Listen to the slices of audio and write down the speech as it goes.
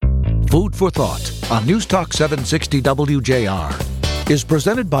Food for Thought on News Talk 760 WJR is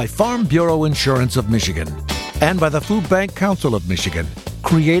presented by Farm Bureau Insurance of Michigan and by the Food Bank Council of Michigan,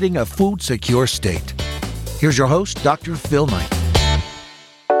 creating a food-secure state. Here's your host, Dr. Phil Knight.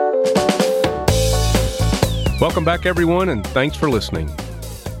 Welcome back, everyone, and thanks for listening.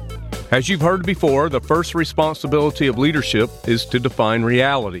 As you've heard before, the first responsibility of leadership is to define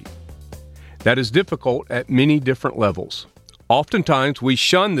reality. That is difficult at many different levels. Oftentimes, we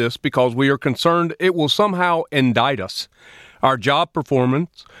shun this because we are concerned it will somehow indict us, our job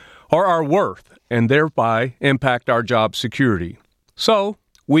performance, or our worth, and thereby impact our job security. So,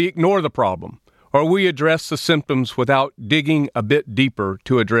 we ignore the problem, or we address the symptoms without digging a bit deeper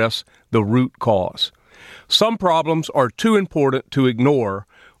to address the root cause. Some problems are too important to ignore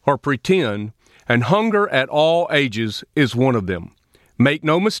or pretend, and hunger at all ages is one of them. Make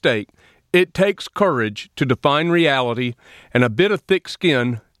no mistake, it takes courage to define reality, and a bit of thick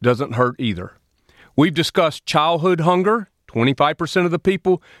skin doesn't hurt either. We've discussed childhood hunger. 25% of the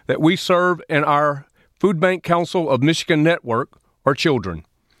people that we serve in our Food Bank Council of Michigan network are children.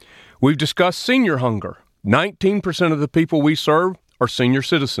 We've discussed senior hunger. 19% of the people we serve are senior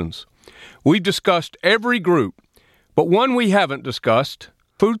citizens. We've discussed every group, but one we haven't discussed,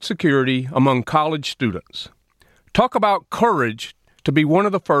 food security among college students. Talk about courage to be one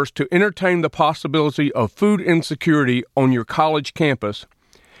of the first to entertain the possibility of food insecurity on your college campus.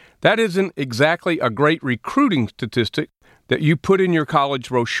 That isn't exactly a great recruiting statistic that you put in your college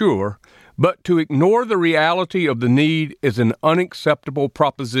brochure, but to ignore the reality of the need is an unacceptable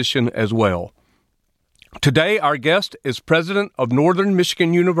proposition as well. Today, our guest is President of Northern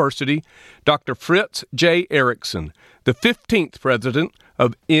Michigan University, Dr. Fritz J. Erickson, the 15th President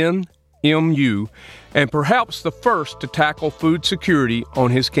of NMU, and perhaps the first to tackle food security on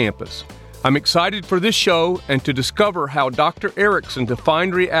his campus. I'm excited for this show and to discover how Dr. Erickson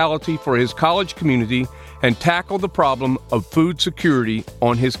defined reality for his college community and tackle the problem of food security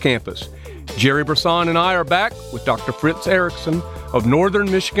on his campus. Jerry Brisson and I are back with Dr. Fritz Erickson of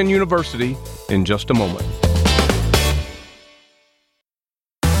Northern Michigan University in just a moment.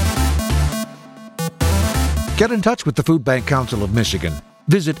 Get in touch with the Food Bank Council of Michigan.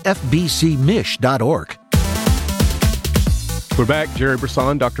 Visit fbcmich.org. We're back. Jerry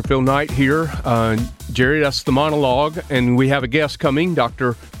Brisson, Dr. Phil Knight here. Jerry, that's the monologue, and we have a guest coming,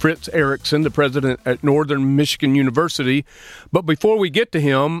 Dr. Fritz Erickson, the president at Northern Michigan University. But before we get to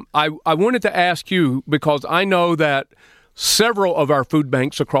him, I wanted to ask you, because I know that several of our food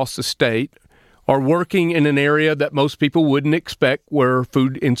banks across the state are working in an area that most people wouldn't expect where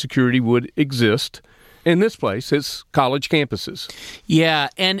food insecurity would exist. In this place, it's college campuses. Yeah,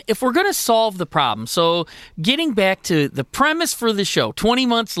 and if we're going to solve the problem, so getting back to the premise for the show, 20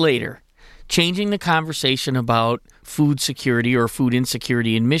 months later, changing the conversation about food security or food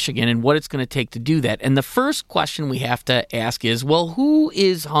insecurity in Michigan and what it's going to take to do that. And the first question we have to ask is, well, who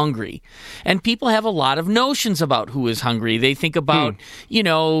is hungry? And people have a lot of notions about who is hungry. They think about,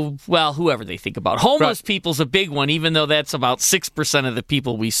 whoever they think about. Homeless people's a big one, even though that's about 6% of the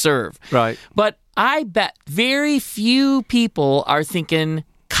people we serve. Right. But I bet very few people are thinking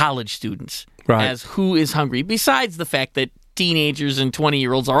college students as who is hungry, besides the fact that teenagers and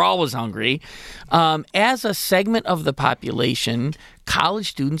 20-year-olds are always hungry. As a segment of the population, college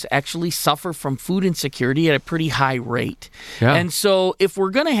students actually suffer from food insecurity at a pretty high rate. Yeah. And so if we're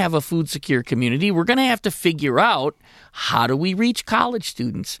going to have a food secure community, we're going to have to figure out, how do we reach college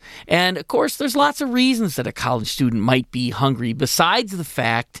students? And, of course, there's lots of reasons that a college student might be hungry, besides the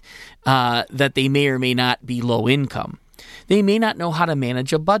fact that they may or may not be low income. They may not know how to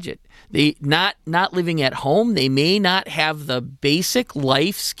manage a budget. They not living at home. They may not have the basic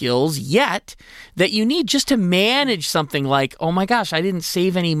life skills yet that you need just to manage something like, oh my gosh, I didn't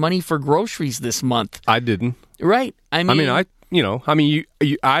save any money for groceries this month. I didn't. Right. I learned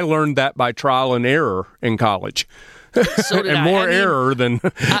that by trial and error in college. So did and more error than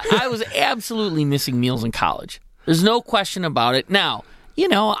I was absolutely missing meals in college. There's no question about it. Now,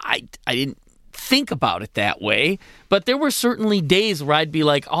 I didn't think about it that way, but there were certainly days where I'd be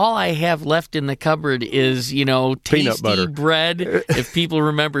like, all I have left in the cupboard is, Tasty bread, if people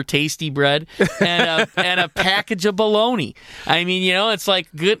remember Tasty bread, and a package of bologna. I mean, it's like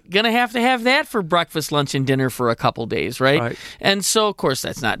gonna have to have that for breakfast, lunch, and dinner for a couple days, right? And so, of course,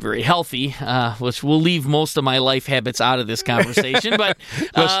 that's not very healthy, which will leave most of my life habits out of this conversation. But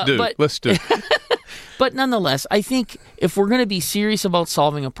Let's do. But nonetheless, I think if we're going to be serious about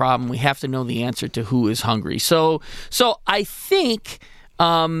solving a problem, we have to know the answer to who is hungry. So I think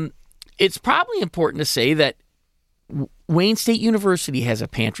it's probably important to say that Wayne State University has a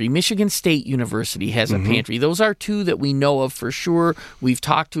pantry. Michigan State University has a pantry. Those are two that we know of for sure. We've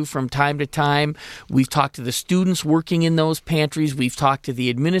talked to from time to time. We've talked to the students working in those pantries. We've talked to the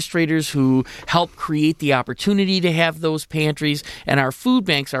administrators who help create the opportunity to have those pantries. And our food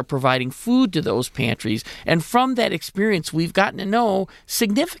banks are providing food to those pantries. And from that experience, we've gotten to know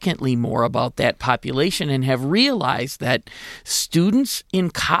significantly more about that population and have realized that students in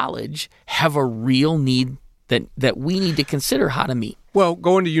college have a real need that we need to consider how to meet. Well,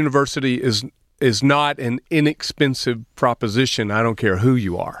 going to university is not an inexpensive proposition. I don't care who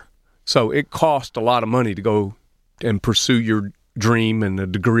you are. So it costs a lot of money to go and pursue your dream and a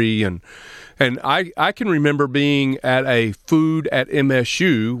degree. And I can remember being at a food at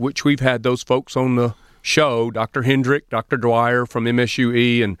MSU, which we've had those folks on the show, Dr. Hendrick, Dr. Dwyer from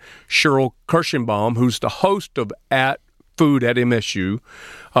MSUE, and Cheryl Kirschenbaum, who's the host of At Food at MSU.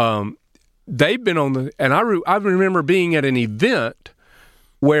 They've been on and I remember being at an event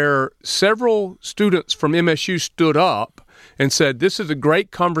where several students from MSU stood up and said, "This is a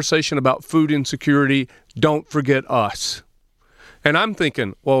great conversation about food insecurity. Don't forget us." And I'm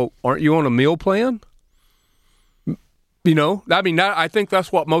thinking, well, aren't you on a meal plan? You know, I mean, I think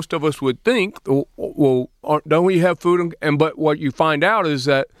that's what most of us would think. Well, don't we have food? But what you find out is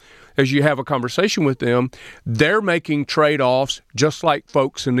that as you have a conversation with them, they're making trade-offs just like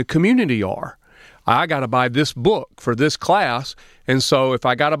folks in the community are. I got to buy this book for this class, and so if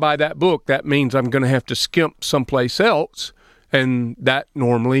I got to buy that book, that means I'm going to have to skimp someplace else, and that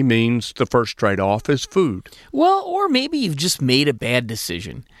normally means the first trade-off is food. Well, or maybe you've just made a bad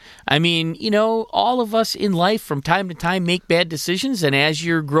decision. I mean, you know, all of us in life from time to time make bad decisions, and as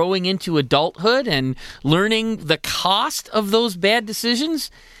you're growing into adulthood and learning the cost of those bad decisions,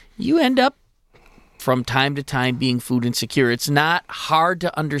 you end up from time to time being food insecure. It's not hard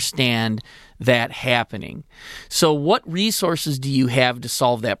to understand that happening. So what resources do you have to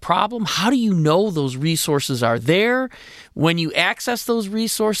solve that problem? How do you know those resources are there? When you access those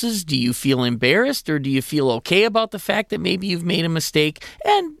resources, do you feel embarrassed or do you feel okay about the fact that maybe you've made a mistake?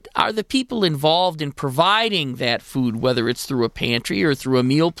 And are the people involved in providing that food, whether it's through a pantry or through a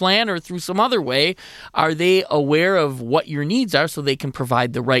meal plan or through some other way, are they aware of what your needs are so they can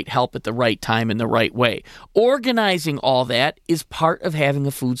provide the right help at the right time in the right way? Organizing all that is part of having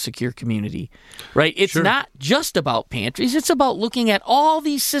a food secure community, right? It's not just about pantries. It's about looking at all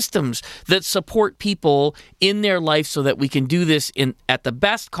these systems that support people in their life so that we can do this at the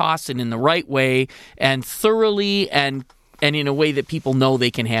best cost and in the right way and thoroughly and in a way that people know they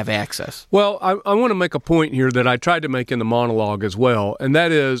can have access. Well, I want to make a point here that I tried to make in the monologue as well, and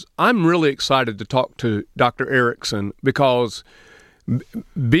that is I'm really excited to talk to Dr. Erickson because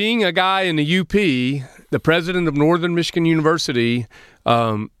being a guy in the UP, the president of Northern Michigan University,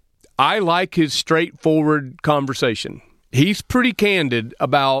 I like his straightforward conversation. He's pretty candid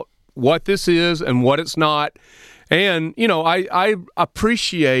about what this is and what it's not. And, you know, I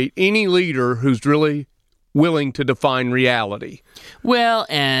appreciate any leader who's really willing to define reality. Well,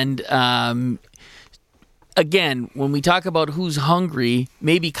 and again, when we talk about who's hungry,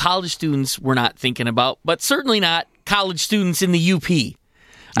 maybe college students we're not thinking about, but certainly not college students in the UP.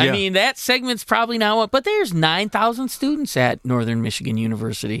 I mean, that segment's probably now up, but there's 9,000 students at Northern Michigan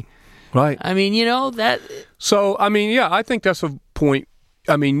University. Right. I mean, you know, that... So, I mean, yeah, I think that's a point.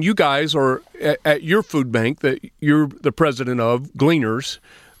 I mean, you guys are at your food bank that you're the president of, Gleaners.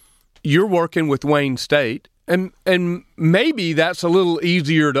 You're working with Wayne State, and maybe that's a little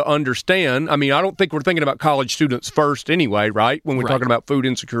easier to understand. I mean, I don't think we're thinking about college students first anyway, right, when we're talking about food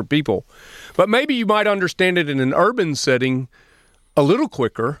insecure people. But maybe you might understand it in an urban setting a little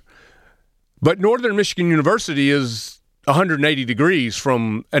quicker. But Northern Michigan University is 180 degrees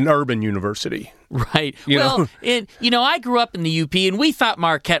from an urban university. Right. I grew up in the UP, and we thought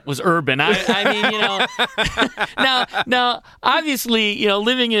Marquette was urban. I mean, you know, now, obviously, you know,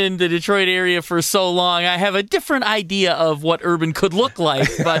 living in the Detroit area for so long, I have a different idea of what urban could look like.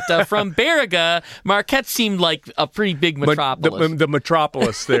 But from Baraga, Marquette seemed like a pretty big metropolis. The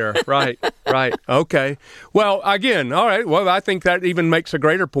metropolis there, right. Okay. Well, again, all right. Well, I think that even makes a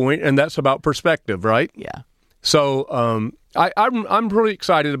greater point, and that's about perspective, right? Yeah. So I'm really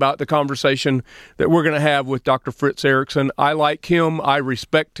excited about the conversation that we're going to have with Dr. Fritz Erickson. I like him. I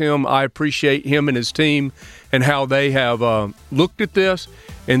respect him. I appreciate him and his team and how they have looked at this,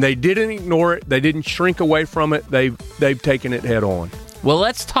 and they didn't ignore it. They didn't shrink away from it. They've taken it head on. Well,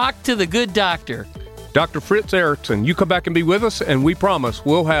 let's talk to the good doctor. Dr. Fritz Erickson, you come back and be with us, and we promise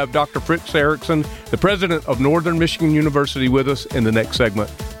we'll have Dr. Fritz Erickson, the president of Northern Michigan University, with us in the next segment.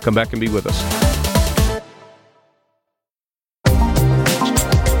 Come back and be with us.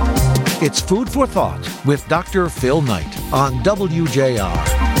 It's Food for Thought with Dr. Phil Knight on WJR.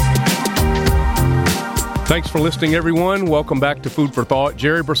 Thanks for listening, everyone. Welcome back to Food for Thought.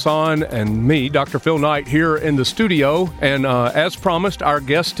 Jerry Brisson and me, Dr. Phil Knight, here in the studio. And as promised, our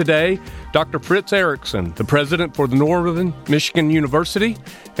guest today, Dr. Fritz Erickson, the president for the Northern Michigan University.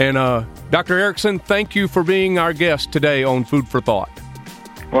 And Dr. Erickson, thank you for being our guest today on Food for Thought.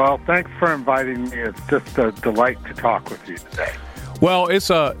 Well, thanks for inviting me. It's just a delight to talk with you today. Well, it's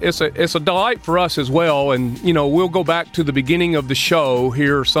a delight for us as well, and we'll go back to the beginning of the show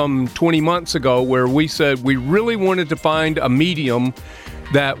here some 20 months ago, where we said we really wanted to find a medium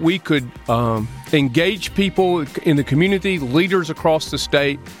that we could engage people in the community, leaders across the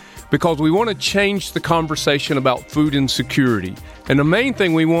state, because we want to change the conversation about food insecurity. And the main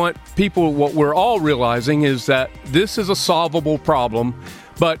thing we want people, what we're all realizing, is that this is a solvable problem.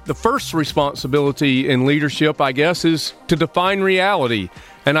 But the first responsibility in leadership, I guess, is to define reality.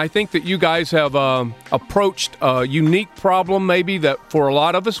 And I think that you guys have approached a unique problem maybe that for a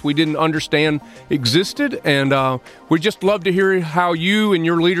lot of us we didn't understand existed. And we'd just love to hear how you and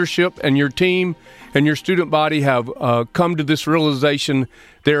your leadership and your team and your student body have come to this realization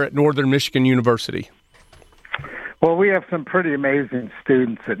there at Northern Michigan University. Well, we have some pretty amazing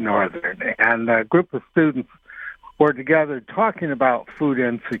students at Northern, and a group of students were together talking about food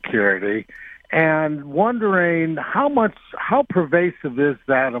insecurity and wondering how pervasive is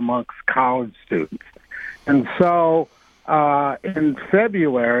that amongst college students. And so in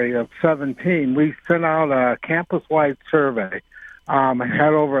February of 2017, we sent out a campus-wide survey and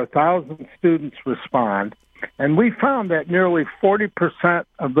had over 1,000 students respond. And we found that nearly 40%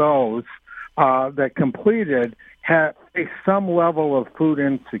 of those that completed had some level of food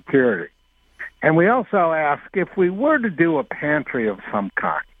insecurity. And we also ask, if we were to do a pantry of some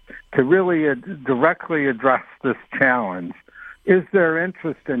kind to really directly address this challenge, is there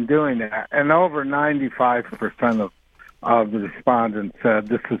interest in doing that? And over 95% of the respondents said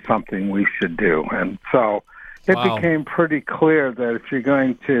this is something we should do. And so it became pretty clear that if you're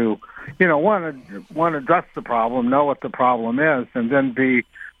going to, want to address the problem, know what the problem is, and then be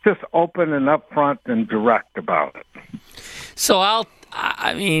just open and upfront and direct about it. So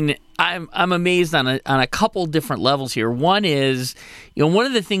I'm amazed on a couple different levels here. One is, one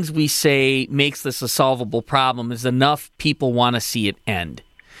of the things we say makes this a solvable problem is enough people want to see it end.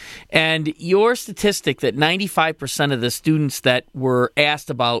 And your statistic that 95% of the students that were asked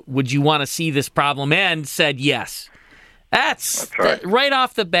about, would you want to see this problem end, said yes. That's right. Right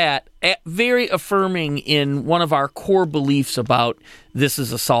off the bat, very affirming in one of our core beliefs about this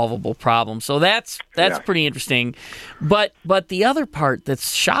is a solvable problem. So that's pretty interesting. But the other part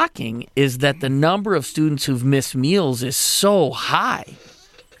that's shocking is that the number of students who've missed meals is so high.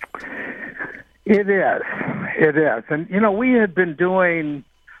 It is. And, we had been doing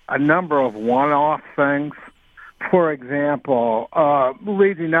a number of one-off things. For example,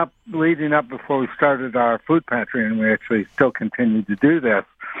 leading up before we started our food pantry, and we actually still continue to do this,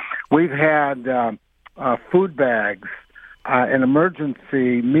 we've had food bags and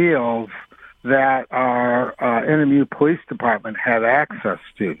emergency meals that our NMU Police Department had access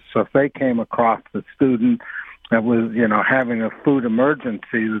to. So if they came across a student that was, having a food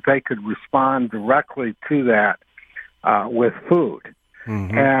emergency, that they could respond directly to that with food.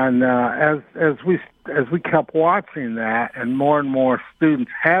 Mm-hmm. And as we kept watching that, and more students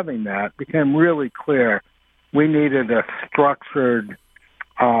having that, it became really clear we needed a structured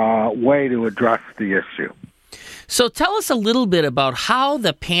way to address the issue. So tell us a little bit about how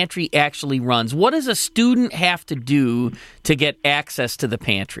the pantry actually runs. What does a student have to do to get access to the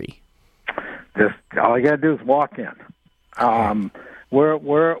pantry? Just all you got to do is walk in.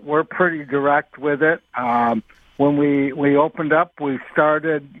 We're pretty direct with it. When we opened up, we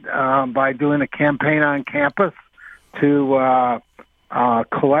started by doing a campaign on campus to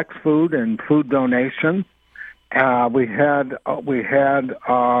collect food and food donations. We had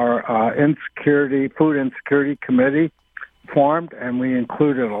our food insecurity committee formed, and we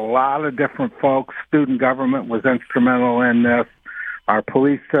included a lot of different folks. Student government was instrumental in this. Our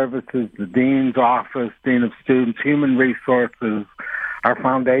police services, the dean's office, dean of students, human resources, our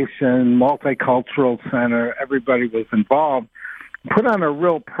foundation, multicultural center, everybody was involved, put on a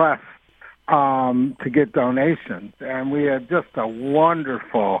real press to get donations. And we had just a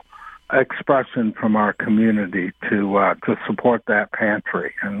wonderful expression from our community to support that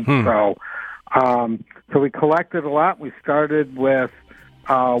pantry. And so we collected a lot. We started with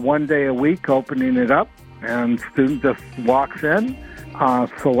 1 day a week opening it up, and student just walks in,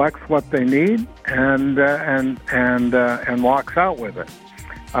 selects what they need, and walks out with it.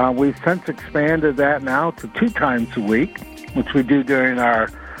 We've since expanded that now to 2 times a week, which we do during our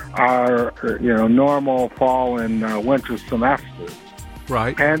normal fall and winter semesters.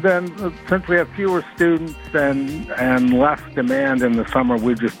 Right. And then since we have fewer students and less demand in the summer,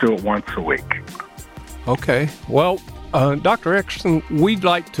 we just do it once a week. Okay. Well, Dr. Erickson, we'd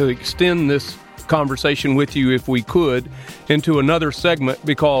like to extend this conversation with you, if we could, into another segment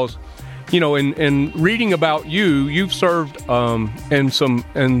because, in reading about you, you've served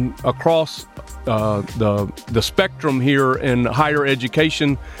across the spectrum here in higher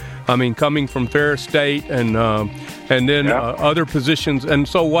education. I mean, coming from Ferris State and then other positions. And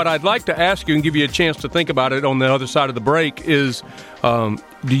so what I'd like to ask you and give you a chance to think about it on the other side of the break is, do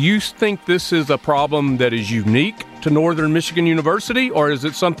you think this is a problem that is unique to Northern Michigan University, or is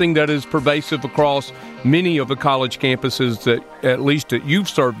it something that is pervasive across many of the college campuses that at least that you've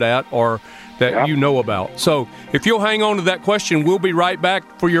served at or that you know about? So if you'll hang on to that question, we'll be right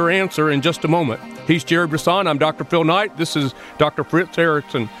back for your answer in just a moment. He's Jerry Brisson. I'm Dr. Phil Knight. This is Dr. Fritz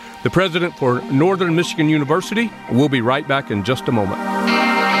Erickson, the president for Northern Michigan University. We'll be right back in just a moment.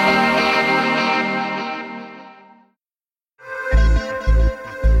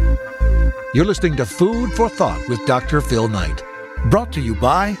 You're listening to Food for Thought with Dr. Phil Knight. Brought to you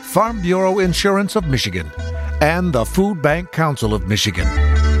by Farm Bureau Insurance of Michigan and the Food Bank Council of Michigan.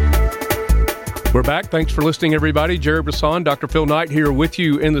 We're back. Thanks for listening, everybody. Jerry Brisson, Dr. Phil Knight here with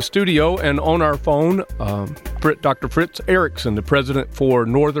you in the studio, and on our phone, Dr. Fritz Erickson, the president for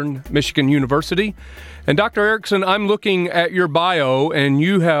Northern Michigan University. And Dr. Erickson, I'm looking at your bio, and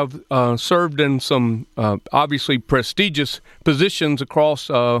you have served in some obviously prestigious positions across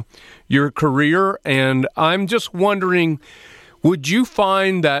your career, and I'm just wondering, would you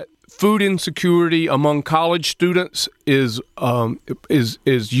find that food insecurity among college students is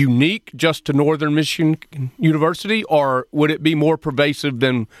unique just to Northern Michigan University, or would it be more pervasive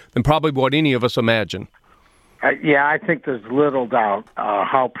than probably what any of us imagine? I think there's little doubt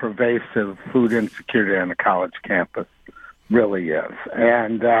how pervasive food insecurity on a college campus really is.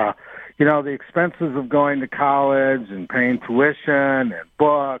 And, the expenses of going to college and paying tuition and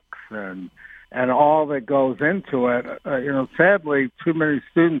books and all that goes into it, sadly, too many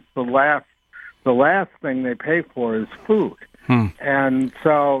students, the last thing they pay for is food. And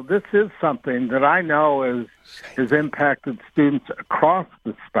so this is something that I know has impacted students across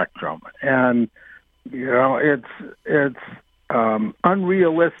the spectrum. And, it's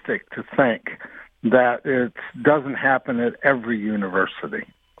unrealistic to think that it doesn't happen at every university.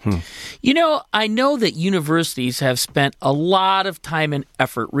 I know that universities have spent a lot of time and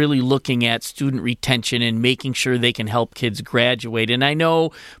effort really looking at student retention and making sure they can help kids graduate. And I know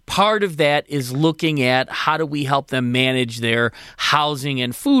part of that is looking at how do we help them manage their housing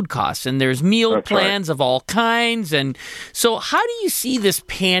and food costs. And there's meal plans of all kinds. And so how do you see this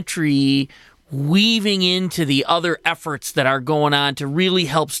pantry weaving into the other efforts that are going on to really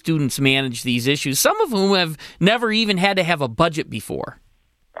help students manage these issues, some of whom have never even had to have a budget before?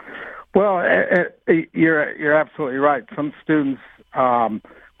 Well, you're absolutely right. Some students,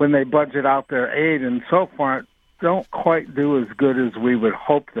 when they budget out their aid and so forth, don't quite do as good as we would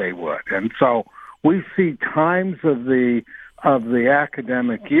hope they would. And so we see times of the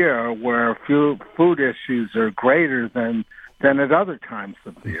academic year where food issues are greater than at other times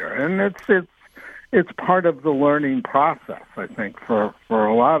of the year. And it's part of the learning process, I think, for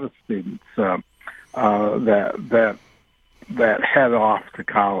a lot of students that head off to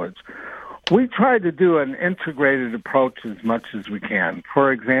college. We try to do an integrated approach as much as we can.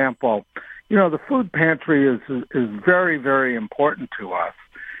 For example, the food pantry is very, very important to us,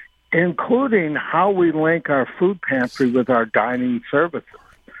 including how we link our food pantry with our dining services.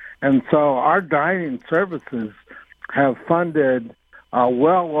 And so our dining services have funded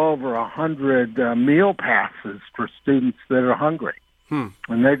well over 100 meal passes for students that are hungry. And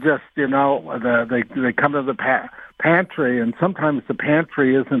they just, they come to the pantry, and sometimes the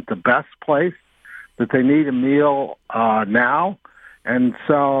pantry isn't the best place, that they need a meal now. And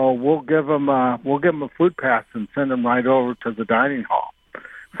so we'll give them a food pass and send them right over to the dining hall.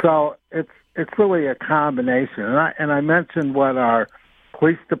 So it's really a combination. And I mentioned what our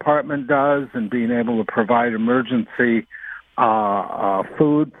police department does and being able to provide emergency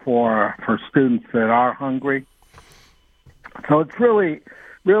food for students that are hungry. So it's really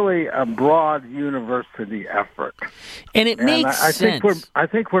a broad university effort. And it makes sense. I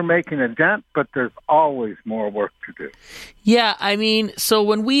think we're making a dent, but there's always more work to do. Yeah, so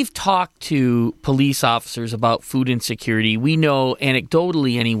when we've talked to police officers about food insecurity, we know,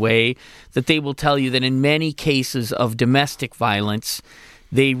 anecdotally anyway, that they will tell you that in many cases of domestic violence,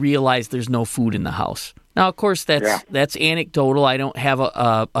 they realize there's no food in the house. Now, of course, that's anecdotal. I don't have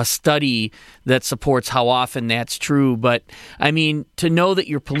a study that supports how often that's true. But, I mean, to know that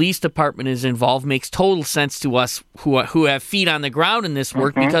your police department is involved makes total sense to us who have feet on the ground in this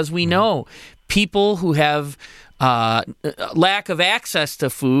work, because we know people who have lack of access to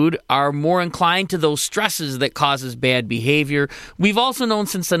food are more inclined to those stresses that causes bad behavior. We've also known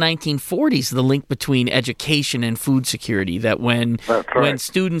since the 1940s the link between education and food security, that when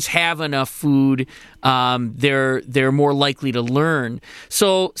students have enough food, they're more likely to learn.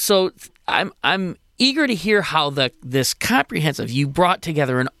 So I'm eager to hear how this comprehensive, you brought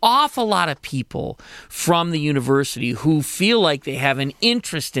together an awful lot of people from the university who feel like they have an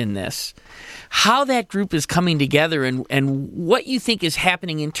interest in this, how that group is coming together, and what you think is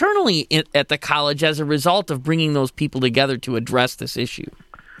happening internally at the college as a result of bringing those people together to address this issue.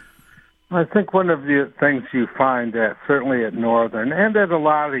 I think one of the things you find certainly at Northern and at a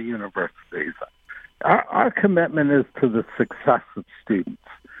lot of universities, our commitment is to the success of students.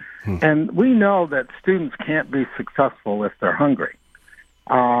 And we know that students can't be successful if they're hungry.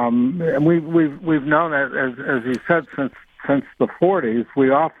 And we've known that, as you said, since the 40s.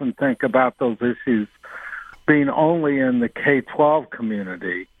 We often think about those issues being only in the K-12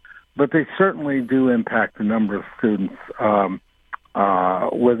 community, but they certainly do impact a number of students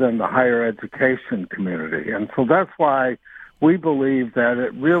within the higher education community. And so that's why we believe that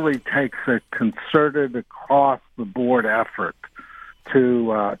it really takes a concerted, across-the-board effort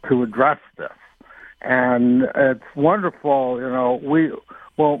to address this. And it's wonderful,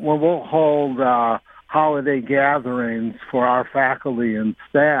 we'll hold holiday gatherings for our faculty and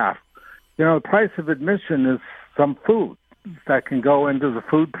staff. The price of admission is some food that can go into the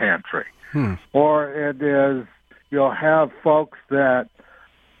food pantry. Or it is, you'll have folks that,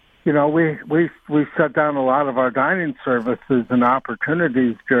 we shut down a lot of our dining services and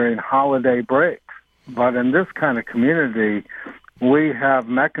opportunities during holiday breaks. But in this kind of community, we have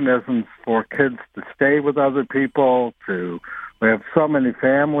mechanisms for kids to stay with other people, we have so many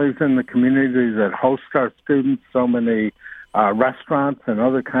families in the community that host our students, so many restaurants and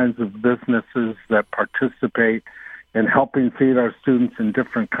other kinds of businesses that participate in helping feed our students in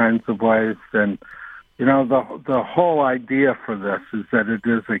different kinds of ways. And, the whole idea for this is that it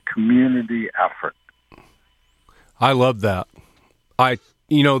is a community effort. I love that.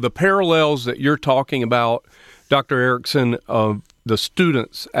 The parallels that you're talking about, Dr. Erickson, of the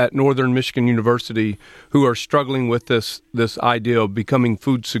students at Northern Michigan University who are struggling with this idea of becoming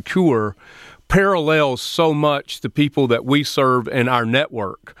food secure, parallels so much the people that we serve in our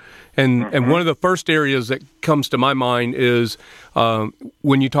network. And one of the first areas that comes to my mind is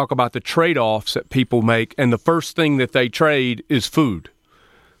when you talk about the trade-offs that people make, and the first thing that they trade is food.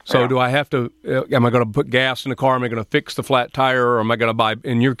 So do I have to, am I going to put gas in the car? Am I going to fix the flat tire? Or am I going to buy,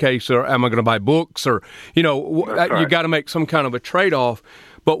 in your case, or am I going to buy books? Or, you got to make some kind of a trade-off.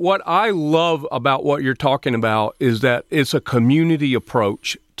 But what I love about what you're talking about is that it's a community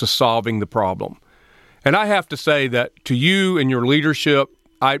approach to solving the problem. And I have to say that to you and your leadership,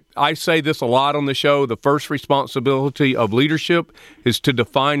 I say this a lot on the show, the first responsibility of leadership is to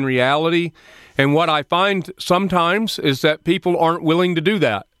define reality. And what I find sometimes is that people aren't willing to do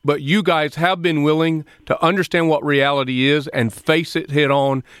that. But you guys have been willing to understand what reality is and face it head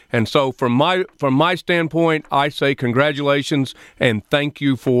on. And so from my standpoint, I say congratulations and thank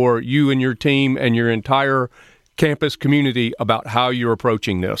you for you and your team and your entire campus community about how you're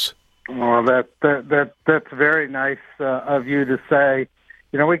approaching this. Well, that's very nice of you to say.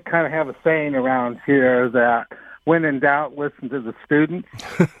 We kind of have a saying around here that when in doubt, listen to the students.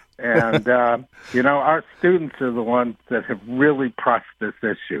 And, our students are the ones that have really pressed this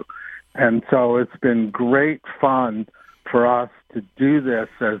issue. And so it's been great fun for us to do this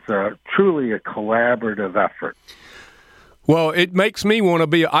as truly a collaborative effort. Well, it makes me want to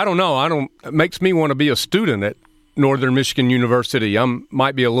be, it makes me want to be a student at Northern Michigan University.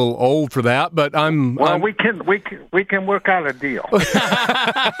 Might be a little old for that, but we can work out a deal.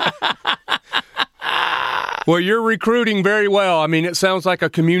 Well, you're recruiting very well. I mean, it sounds like a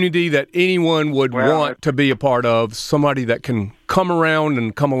community that anyone would want to be a part of, somebody that can come around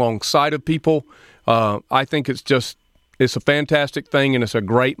and come alongside of people. I think it's a fantastic thing, and it's a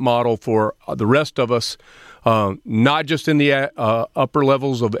great model for the rest of us, not just in the upper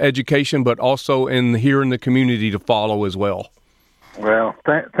levels of education, but also here in the community to follow as well. Well,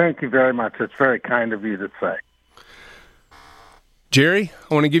 thank you very much. It's very kind of you to say. Jerry,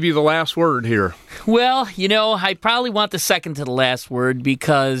 I want to give you the last word here. Well, I probably want the second to the last word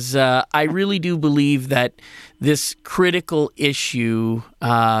because I really do believe that this critical issue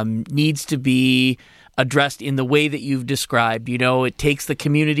needs to be addressed in the way that you've described. It takes the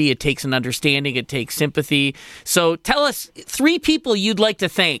community, it takes an understanding, it takes sympathy. So tell us 3 people you'd like to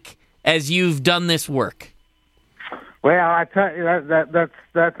thank as you've done this work. Well, I tell you,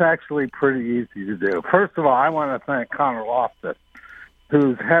 that's actually pretty easy to do. First of all, I want to thank Connor Loftus,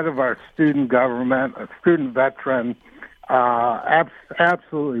 who's head of our student government, a student veteran,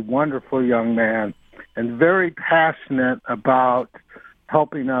 absolutely wonderful young man, and very passionate about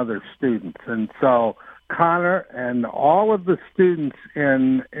helping other students. And so Connor and all of the students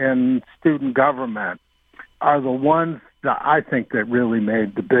in student government are the ones that I think that really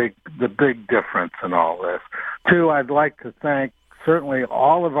made the big difference in all this. 2, I'd like to thank certainly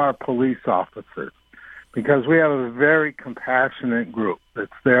all of our police officers, because we have a very compassionate group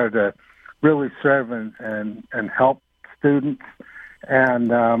that's there to really serve and help students.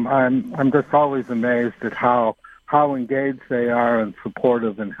 And I'm just always amazed at how engaged they are and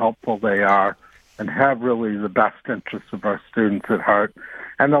supportive and helpful they are, and have really the best interests of our students at heart.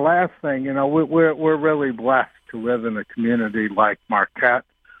 And the last thing, we're really blessed to live in a community like Marquette.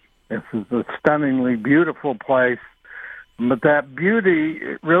 This is a stunningly beautiful place, but that beauty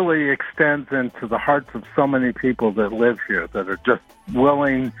really extends into the hearts of so many people that live here, that are just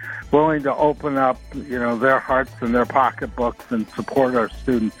willing to open up, their hearts and their pocketbooks and support our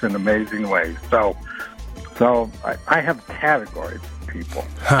students in amazing ways. So I have categories of people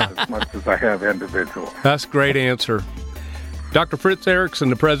as much as I have individuals. That's a great answer. Dr. Fritz Erickson,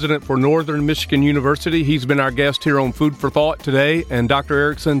 the president for Northern Michigan University, he's been our guest here on Food for Thought today. And Dr.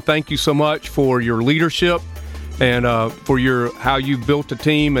 Erickson, thank you so much for your leadership and for how you've built a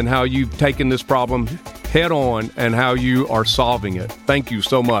team and how you've taken this problem head on and how you are solving it. Thank you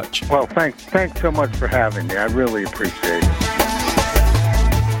so much. Well, thanks so much for having me. I really appreciate it.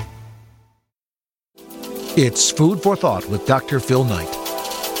 It's Food for Thought with Dr. Phil Knight,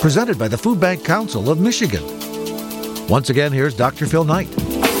 presented by the Food Bank Council of Michigan. Once again, here's Dr. Phil Knight.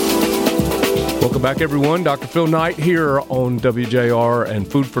 Welcome back, everyone. Dr. Phil Knight here on WJR and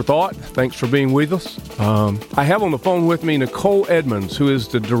Food for Thought. Thanks for being with us. I have on the phone with me Nicole Edmonds, who is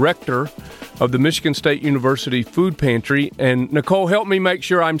the director of the Michigan State University Food Pantry. And Nicole, help me make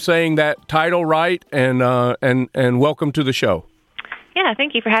sure I'm saying that title right, and welcome to the show. Yeah,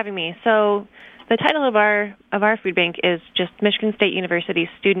 thank you for having me. So the title of our food bank is just Michigan State University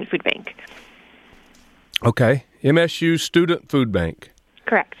Student Food Bank. Okay. MSU Student Food Bank.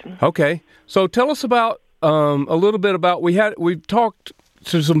 Correct. Okay. So tell us about a little bit about we've talked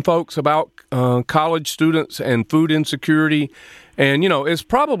to some folks about college students and food insecurity, and it's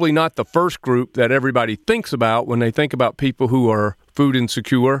probably not the first group that everybody thinks about when they think about people who are food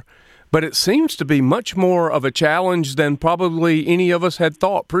insecure, but it seems to be much more of a challenge than probably any of us had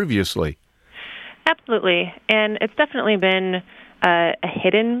thought previously. Absolutely, and it's definitely been a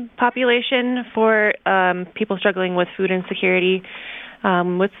hidden population for people struggling with food insecurity.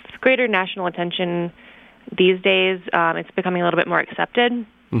 With greater national attention these days, it's becoming a little bit more accepted.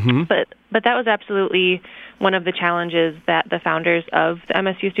 Mm-hmm. But that was absolutely one of the challenges that the founders of the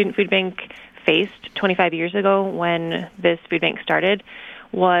MSU Student Food Bank faced 25 years ago when this food bank started,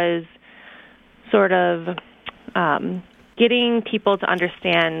 was sort of getting people to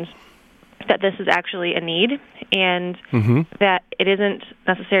understand that this is actually a need, and that it isn't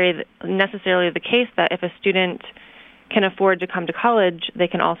necessarily the case that if a student can afford to come to college, they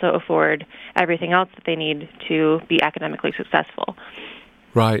can also afford everything else that they need to be academically successful.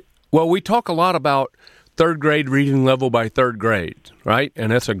 Right. Well, we talk a lot about third grade reading level by third grade, right?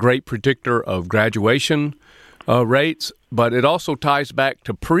 And that's a great predictor of graduation rates, but it also ties back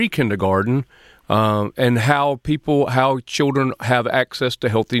to pre-kindergarten, and how children have access to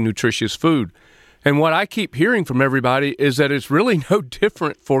healthy, nutritious food. And what I keep hearing from everybody is that it's really no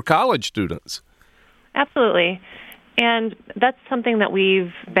different for college students. Absolutely. And that's something that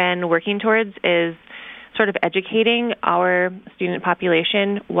we've been working towards, is sort of educating our student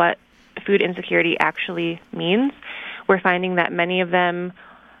population what food insecurity actually means. We're finding that many of them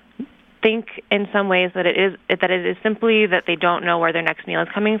think in some ways that it is simply that they don't know where their next meal is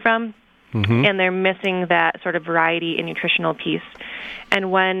coming from. Mm-hmm. And they're missing that sort of variety and nutritional piece.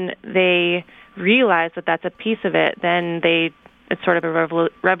 And when they realize that that's a piece of it, then it's sort of a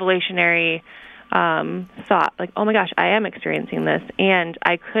revolutionary thought, like, oh my gosh, I am experiencing this, and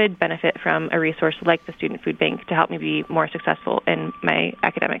I could benefit from a resource like the Student Food Bank to help me be more successful in my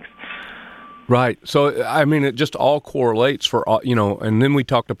academics. Right. So, I mean, it just all correlates for, and then we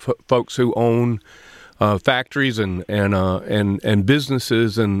talk to folks who own factories and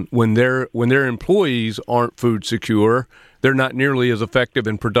businesses, and when their employees aren't food secure, they're not nearly as effective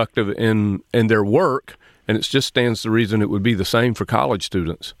and productive in their work, and it just stands to reason it would be the same for college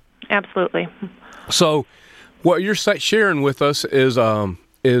students. Absolutely. So what you're sharing with us is a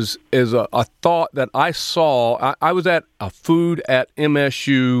thought that I saw. I was at a Food at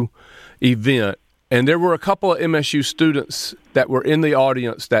MSU event, and there were a couple of MSU students that were in the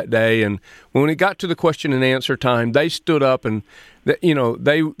audience that day. And when it got to the question and answer time, they stood up and,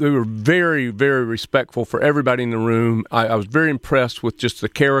 they were very, very respectful for everybody in the room. I was very impressed with just the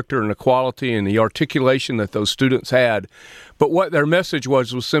character and the quality and the articulation that those students had. But what their message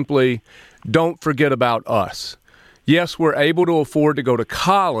was simply, don't forget about us. Yes, we're able to afford to go to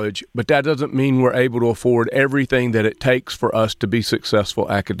college, but that doesn't mean we're able to afford everything that it takes for us to be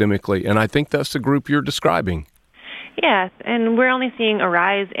successful academically. And I think that's the group you're describing. Yes, and we're only seeing a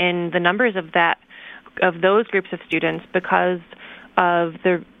rise in the numbers of those groups of students because of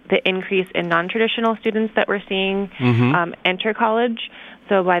the increase in non-traditional students that we're seeing enter college.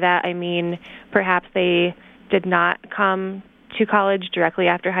 So by that I mean perhaps they did not come to college directly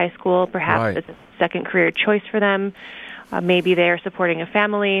after high school. Perhaps it's a second career choice for them. Maybe they are supporting a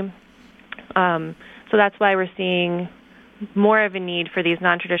family. So that's why we're seeing more of a need for these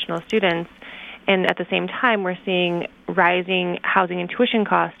non-traditional students. And at the same time, we're seeing rising housing and tuition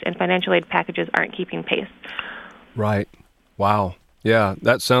costs, and financial aid packages aren't keeping pace. Right. Wow. Yeah,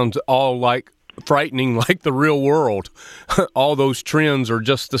 that sounds all like frightening, like the real world. All those trends are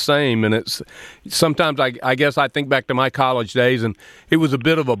just the same, and it's sometimes I guess I think back to my college days, and it was a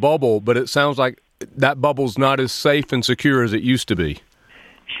bit of a bubble, but it sounds like that bubble's not as safe and secure as it used to be.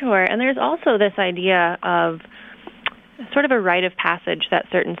 Sure, and there's also this idea of sort of a rite of passage that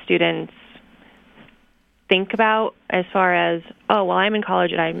certain students think about as far as, oh, well, I'm in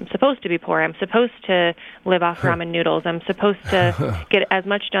college and I'm supposed to be poor. I'm supposed to live off ramen noodles. I'm supposed to get as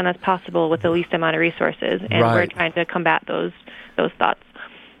much done as possible with the least amount of resources. And we're trying to combat those thoughts.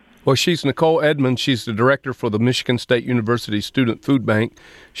 Well, she's Nicole Edmonds. She's the director for the Michigan State University Student Food Bank.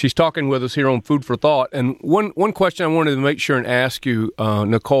 She's talking with us here on Food for Thought. And one question I wanted to make sure and ask you,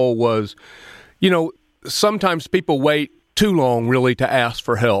 Nicole, was, sometimes people wait too long really to ask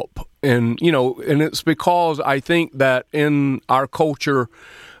for help. And it's because I think that in our culture,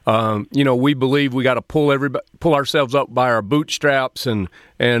 we believe we got to pull ourselves up by our bootstraps, and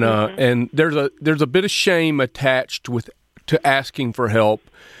there's a bit of shame attached to asking for help.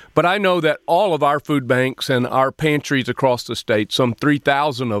 But I know that all of our food banks and our pantries across the state, some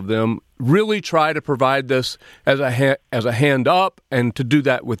 3,000 of them, really try to provide this as a hand up, and to do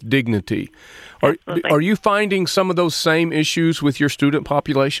that with dignity. Are you finding some of those same issues with your student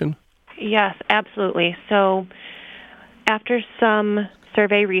population? Yes, absolutely. So after some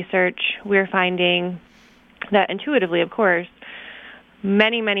survey research, we're finding that intuitively, of course,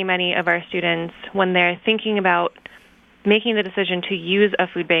 many, many, many of our students, when they're thinking about making the decision to use a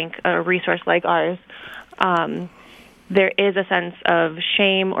food bank, a resource like ours, there is a sense of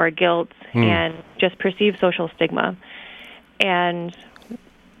shame or guilt and just perceived social stigma. And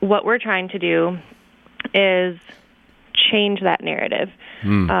what we're trying to do is change that narrative.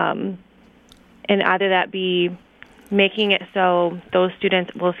 And either that be making it so those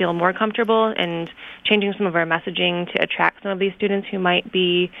students will feel more comfortable, and changing some of our messaging to attract some of these students who might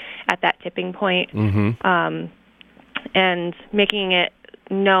be at that tipping point, and making it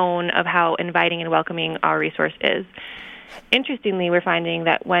known of how inviting and welcoming our resource is. Interestingly, we're finding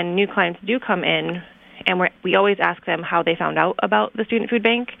that when new clients do come in, and we always ask them how they found out about the Student Food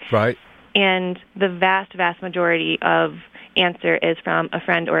Bank. Right. And the vast, vast majority of answer is from a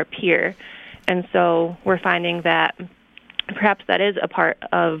friend or a peer. And so we're finding that perhaps that is a part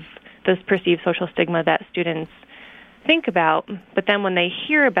of this perceived social stigma that students think about. But then when they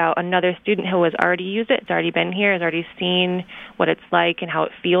hear about another student who has already used it, has already been here, has already seen what it's like and how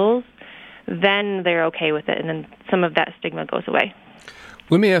it feels, then they're okay with it, and then some of that stigma goes away.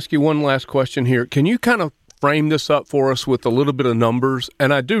 Let me ask you one last question here. Can you kind of frame this up for us with a little bit of numbers?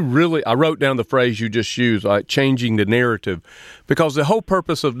 And I wrote down the phrase you just used, like changing the narrative, because the whole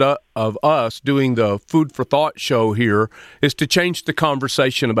purpose of us doing the Food for Thought show here is to change the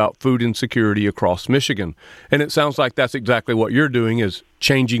conversation about food insecurity across Michigan. And it sounds like that's exactly what you're doing, is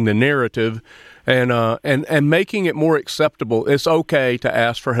changing the narrative and making it more acceptable. It's okay to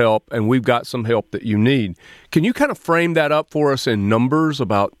ask for help, and we've got some help that you need. Can you kind of frame that up for us in numbers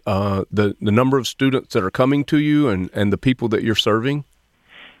about the number of students that are coming to you and the people that you're serving?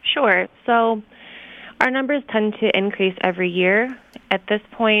 Sure. So our numbers tend to increase every year. At this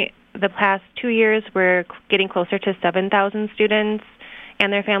point, the past 2 years, we're getting closer to 7,000 students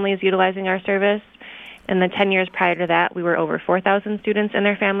and their families utilizing our service. In the 10 years prior to that, we were over 4,000 students and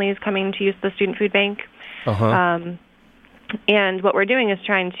their families coming to use the Student Food Bank. And what we're doing is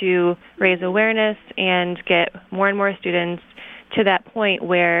trying to raise awareness and get more and more students to that point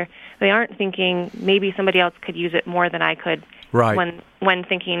where They aren't thinking maybe somebody else could use it more than I could. Right. When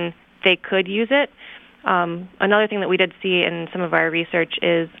thinking they could use it. Another thing that we did see in some of our research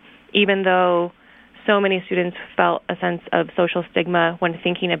is even though so many students felt a sense of social stigma when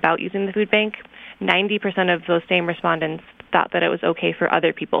thinking about using the food bank, 90% of those same respondents thought that it was okay for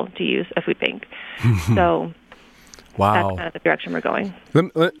other people to use a food bank. So wow. That's kind of the direction we're going.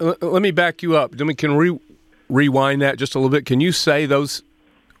 Let me back you up. Can we rewind that just a little bit? Can you say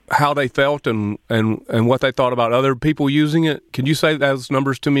how they felt and what they thought about other people using it? Can you say those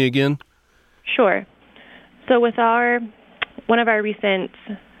numbers to me again? Sure. So with one of our recent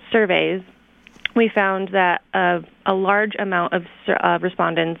surveys, we found that a large amount of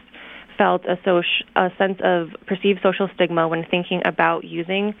respondents felt a sense of perceived social stigma when thinking about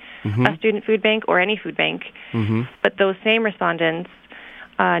using a student food bank or any food bank. But those same respondents,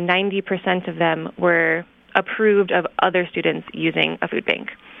 90% of them were approved of other students using a food bank.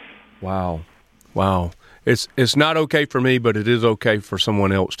 Wow. It's not okay for me, but it is okay for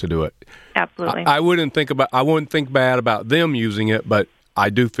someone else to do it. Absolutely. I wouldn't think bad about them using it, but I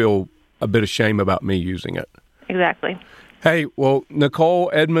do feel a bit of shame about me using it. Exactly. Hey, well, Nicole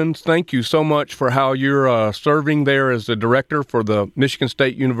Edmonds, thank you so much for how you're serving there as the director for the Michigan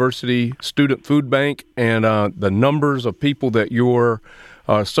State University Student Food Bank and the numbers of people that you're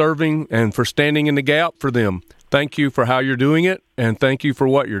serving and for standing in the gap for them. Thank you for how you're doing it, and thank you for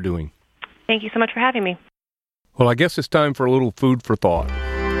what you're doing. Thank you so much for having me. Well, I guess it's time for a little food for thought.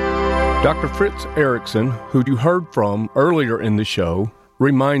 Dr. Fritz Erickson, who you heard from earlier in the show,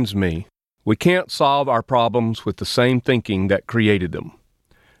 reminds me we can't solve our problems with the same thinking that created them.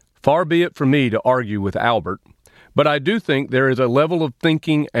 Far be it from me to argue with Albert, but I do think there is a level of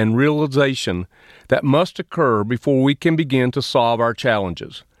thinking and realization that must occur before we can begin to solve our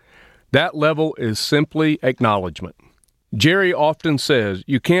challenges. That level is simply acknowledgement. Jerry often says,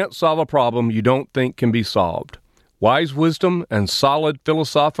 you can't solve a problem you don't think can be solved. Wise wisdom and solid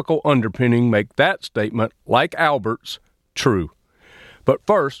philosophical underpinning make that statement, like Albert's, true. But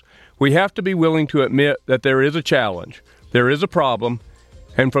first, we have to be willing to admit that there is a challenge, there is a problem,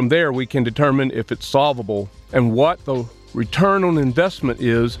 and from there we can determine if it's solvable and what the return on investment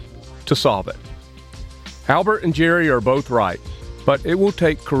is to solve it. Albert and Jerry are both right, but it will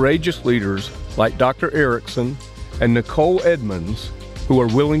take courageous leaders like Dr. Erickson and Nicole Edmonds who are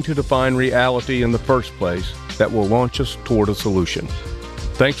willing to define reality in the first place that will launch us toward a solution.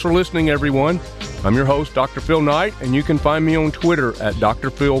 Thanks for listening, everyone. I'm your host, Dr. Phil Knight, and you can find me on Twitter at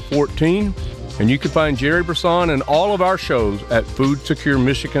drphil14, and you can find Jerry Brisson and all of our shows at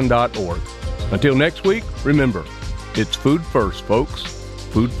foodsecoremichigan.org. Until next week, remember, it's food first, folks.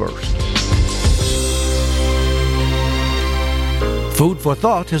 Food first. Food for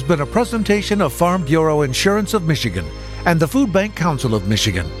Thought has been a presentation of Farm Bureau Insurance of Michigan and the Food Bank Council of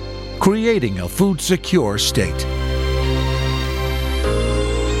Michigan, creating a food-secure state.